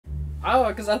Oh,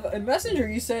 because in Messenger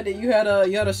you said that you had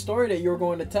a story that you were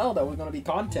going to tell that was going to be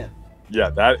content. Yeah,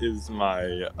 that is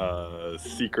my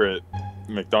secret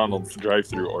McDonald's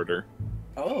drive-thru order.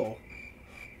 Oh.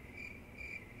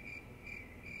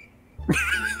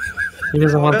 He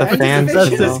doesn't want the fans That's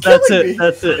to it. know. That's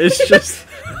it.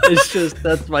 It's just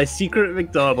that's my secret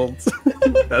McDonald's.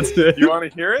 That's it. You want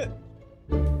to hear it?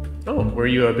 Oh, were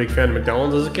you a big fan of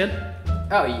McDonald's as a kid?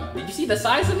 Oh, did you see the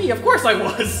size of me? Of course I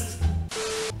was.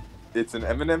 It's an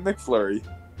M&M McFlurry,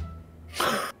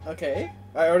 Okay,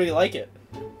 I already like it.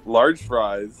 large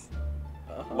fries,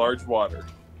 large water.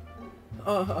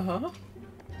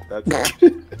 That's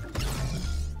it.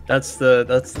 That's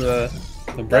the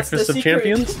breakfast of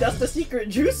champions. That's the secret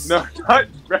juice. No,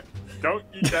 don't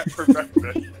eat that for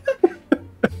breakfast.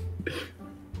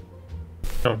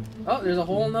 Oh, there's a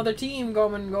whole nother team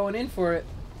going in for it.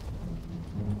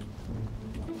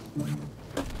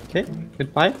 Okay,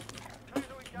 goodbye.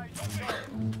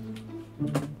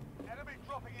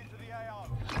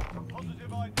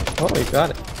 Oh, we got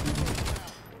it.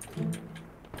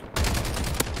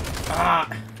 Ah.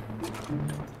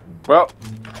 Well,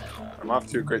 I'm off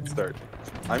to a great start.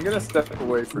 I'm gonna step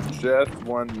away for just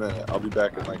 1 minute. I'll be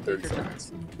back in like 30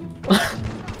 seconds.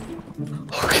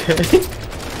 Okay.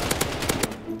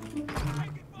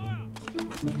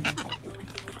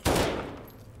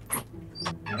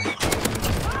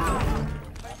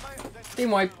 Team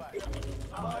wipe.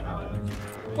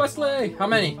 Wesley, how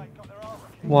many?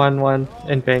 1-1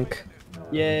 in pink.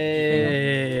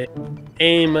 Yay!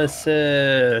 Aim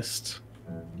assist.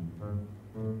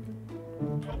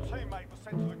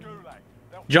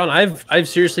 John, I've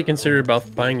seriously considered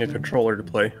about buying a controller to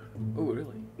play. Oh,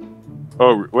 really?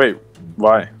 Oh, wait.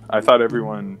 Why? I thought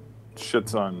everyone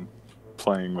shits on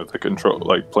playing with a control,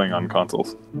 like playing on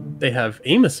consoles. They have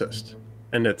aim assist,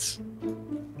 and it's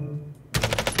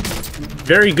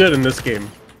very good in this game.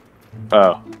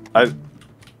 Oh, I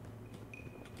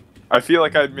feel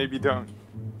like I maybe don't.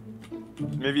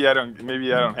 Maybe I don't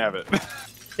have it.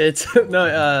 It's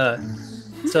no.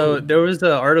 So there was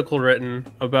an article written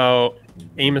about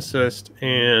aim assist,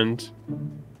 and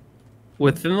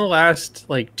within the last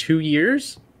like 2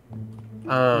 years,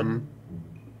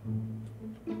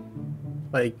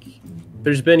 like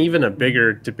there's been even a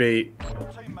bigger debate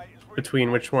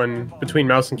between between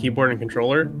mouse and keyboard and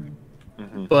controller.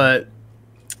 Mm-hmm. But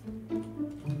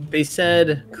they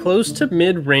said close to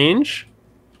mid-range,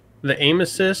 the aim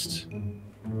assist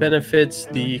benefits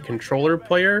the controller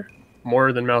player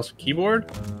more than mouse and keyboard.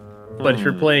 But if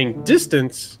you're playing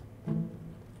distance,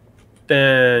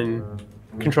 then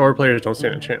controller players don't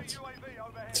stand a chance.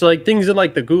 So like things in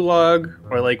like the gulag,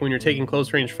 or like when you're taking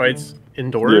close range fights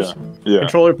indoors, Yeah.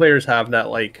 controller players have that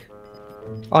like.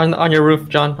 On your roof,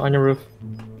 John. On your roof.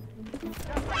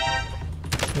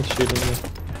 He's shooting you.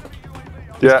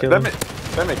 Yeah, kill him.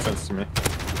 that makes sense to me.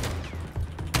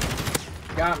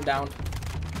 Got him down.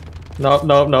 Nope.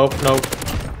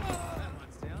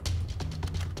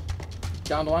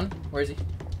 Down to one. Where is he?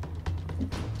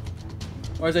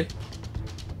 Where is he?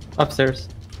 Upstairs.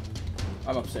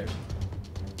 I'm upstairs.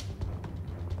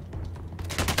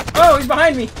 Oh, he's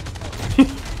behind me!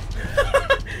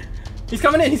 He's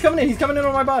coming in, he's coming in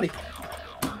on my body.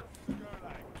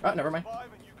 Oh, never mind.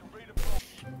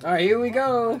 Alright, here we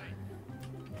go.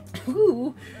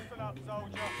 Ooh.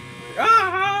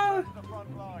 Ah!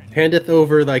 Handeth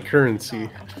over thy currency.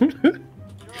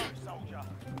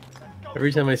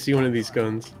 Every time I see one of these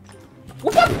guns.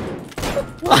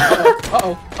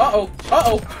 Uh-oh.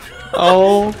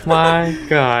 Oh my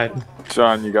god.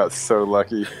 John, you got so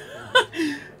lucky.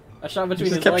 I shot He between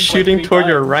just his kept legs shooting like 3 toward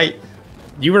your times. right.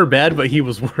 You were bad, but he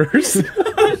was worse.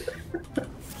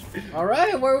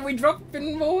 Alright, where are we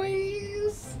dropping,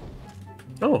 boys?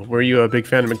 Oh, were you a big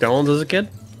fan of McDonald's as a kid?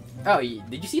 Oh,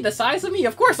 did you see the size of me?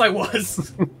 Of course I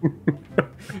was.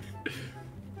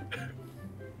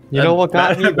 You know what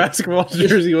got me? That basketball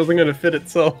jersey wasn't going to fit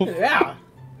itself. Yeah.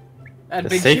 I had The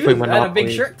big Safeway shoes. I had a big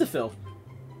Monopoly. shirt to fill.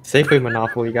 Safeway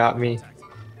Monopoly got me.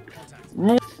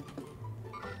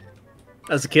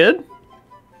 As a kid?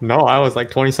 No, I was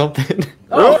like 20 something.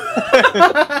 Oh.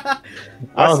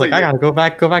 I was like, Wesley, I gotta go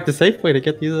back to Safeway to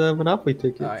get these Monopoly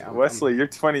tickets. Alright, Wesley, you're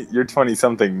 20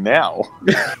 something now.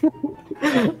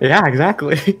 Yeah,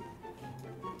 exactly.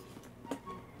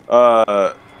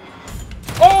 Oh!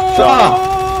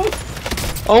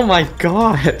 Oh my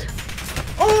god.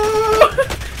 Oh!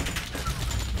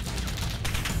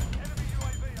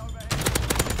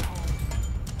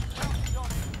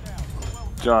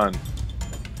 John,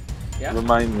 Yeah?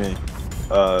 remind me,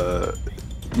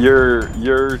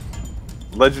 your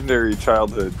legendary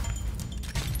childhood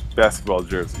basketball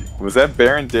jersey. Was that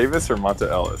Baron Davis or Monta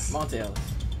Ellis? Monta Ellis.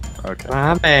 Okay.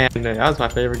 Ah man, that was my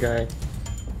favorite guy.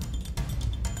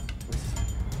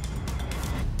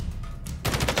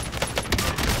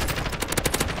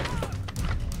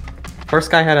 First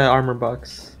guy had an armor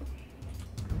box.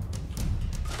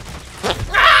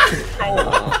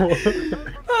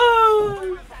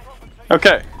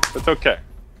 Okay, it's okay.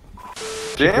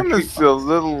 Jam is a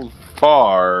little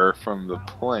far from the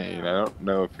plane. I don't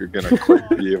know if you're gonna quite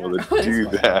be able to do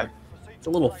that. It's a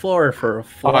little far for a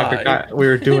Oh, I fly. forgot we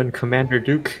were doing Commander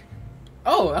Duke.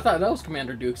 Oh, I thought that was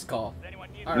Commander Duke's call.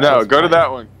 All right, No, that's go to fine.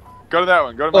 that one. Go to that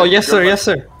one. Go to. Oh yes sir, yes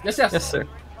sir, Yes, yes. yes sir.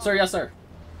 Sir, yes, sir.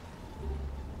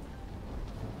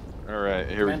 All right,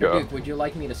 here we Commander go. Duke, would you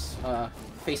like me to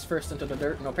face first into the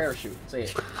dirt? No parachute. Say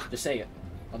it. Just say it.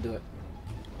 I'll do it.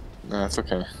 No, it's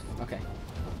okay. Okay.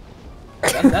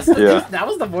 That's the, Yeah. That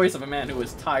was the voice of a man who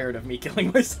was tired of me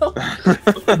killing myself.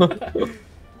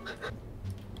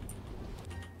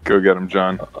 Go get him,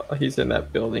 John. Oh, he's in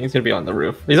that building. He's gonna be on the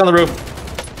roof. He's on the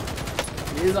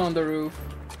roof. He's on the roof.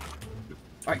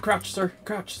 Alright, crouch, sir.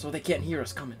 Crouch so they can't hear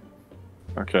us coming.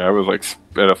 Okay, I was like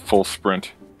at a full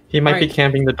sprint. He might be Right.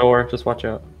 camping the door. Just watch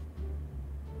out.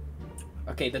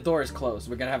 Okay, the door is closed.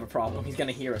 We're gonna have a problem. He's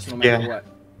gonna hear us no matter Yeah. what.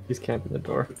 He's camping the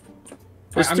door.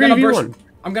 It's I'm gonna 3v1. burst.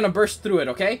 I'm gonna burst through it,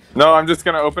 okay? No, I'm just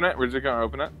gonna open it. We're just gonna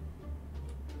open it.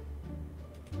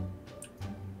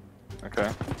 Okay.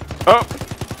 Oh!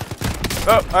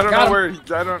 Oh, I don't Got know him. where he,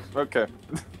 I don't, okay.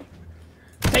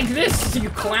 Take this, you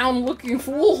clown-looking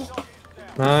fool!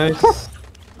 Nice.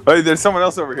 Hey, there's someone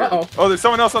else over here. Uh-oh. Oh, there's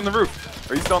someone else on the roof.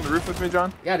 Are you still on the roof with me,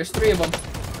 John? Yeah, there's 3 of them.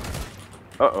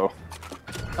 Uh-oh.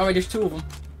 Oh wait, there's 2 of them.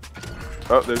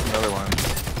 Oh, there's another one.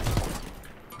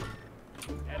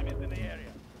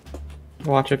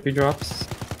 Watch if he drops.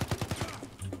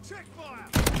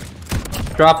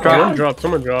 Drop, Someone drop. dropped.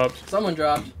 Someone dropped. Someone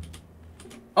dropped.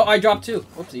 Oh, I dropped 2.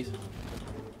 Whoopsies.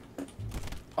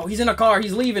 Oh, he's in a car.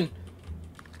 He's leaving.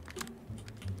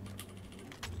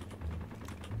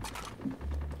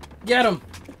 Get him!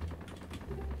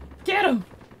 Get him!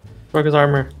 Broke his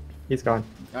armor. He's gone.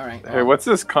 All right. Hey, what's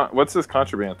this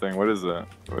contraband thing? What is that?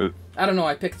 What, I don't know.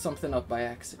 I picked something up by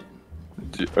accident.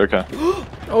 okay.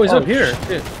 Oh, he's Oh, up here.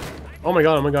 Shit. Oh my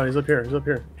god, he's up here. He's up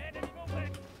here.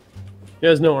 He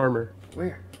has no armor.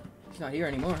 Where? He's not here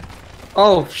anymore.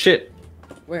 Oh shit.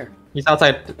 Where? He's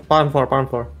outside. Bottom floor. Bottom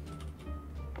floor.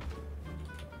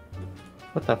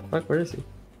 What the fuck? Where is he?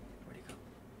 Where'd he go?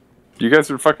 You guys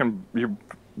are fucking, your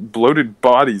bloated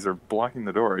bodies are blocking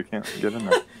the door. I can't get in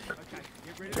there.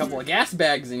 A couple of gas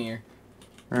bags in here.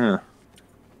 Yeah.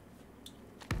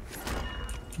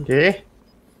 Okay.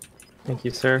 Thank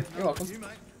you, sir. You're welcome.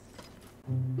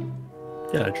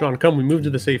 Yeah, John, come. We move to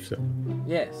the safe zone.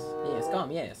 Yes. Yes.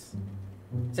 Come. Yes.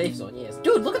 Safe zone. Yes.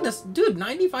 Dude, look at this. Dude,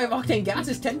 95 octane gas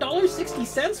is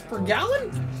 $10.60 per gallon.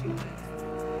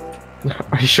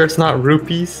 Are you sure it's not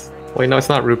rupees? Wait, no, it's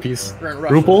not rupees. We're in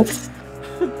Russia. Rubles?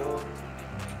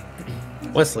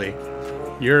 Wesley,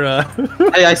 you're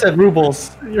Hey, I said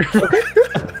rubles.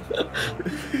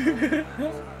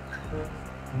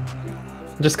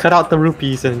 Just cut out the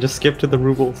rupees and just skip to the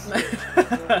rubles.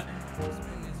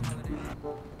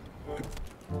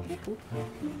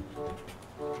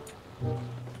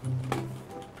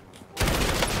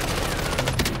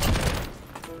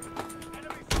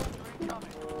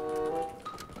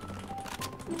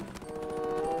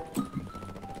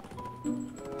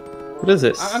 What is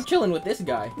this? I'm chilling with this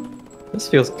guy. This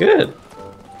feels good.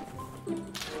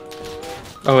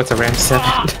 Oh, it's a Ram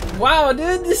 7. Wow,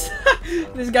 dude,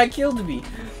 this guy killed me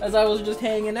as I was just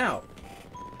hanging out.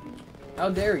 How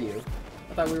dare you?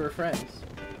 I thought we were friends.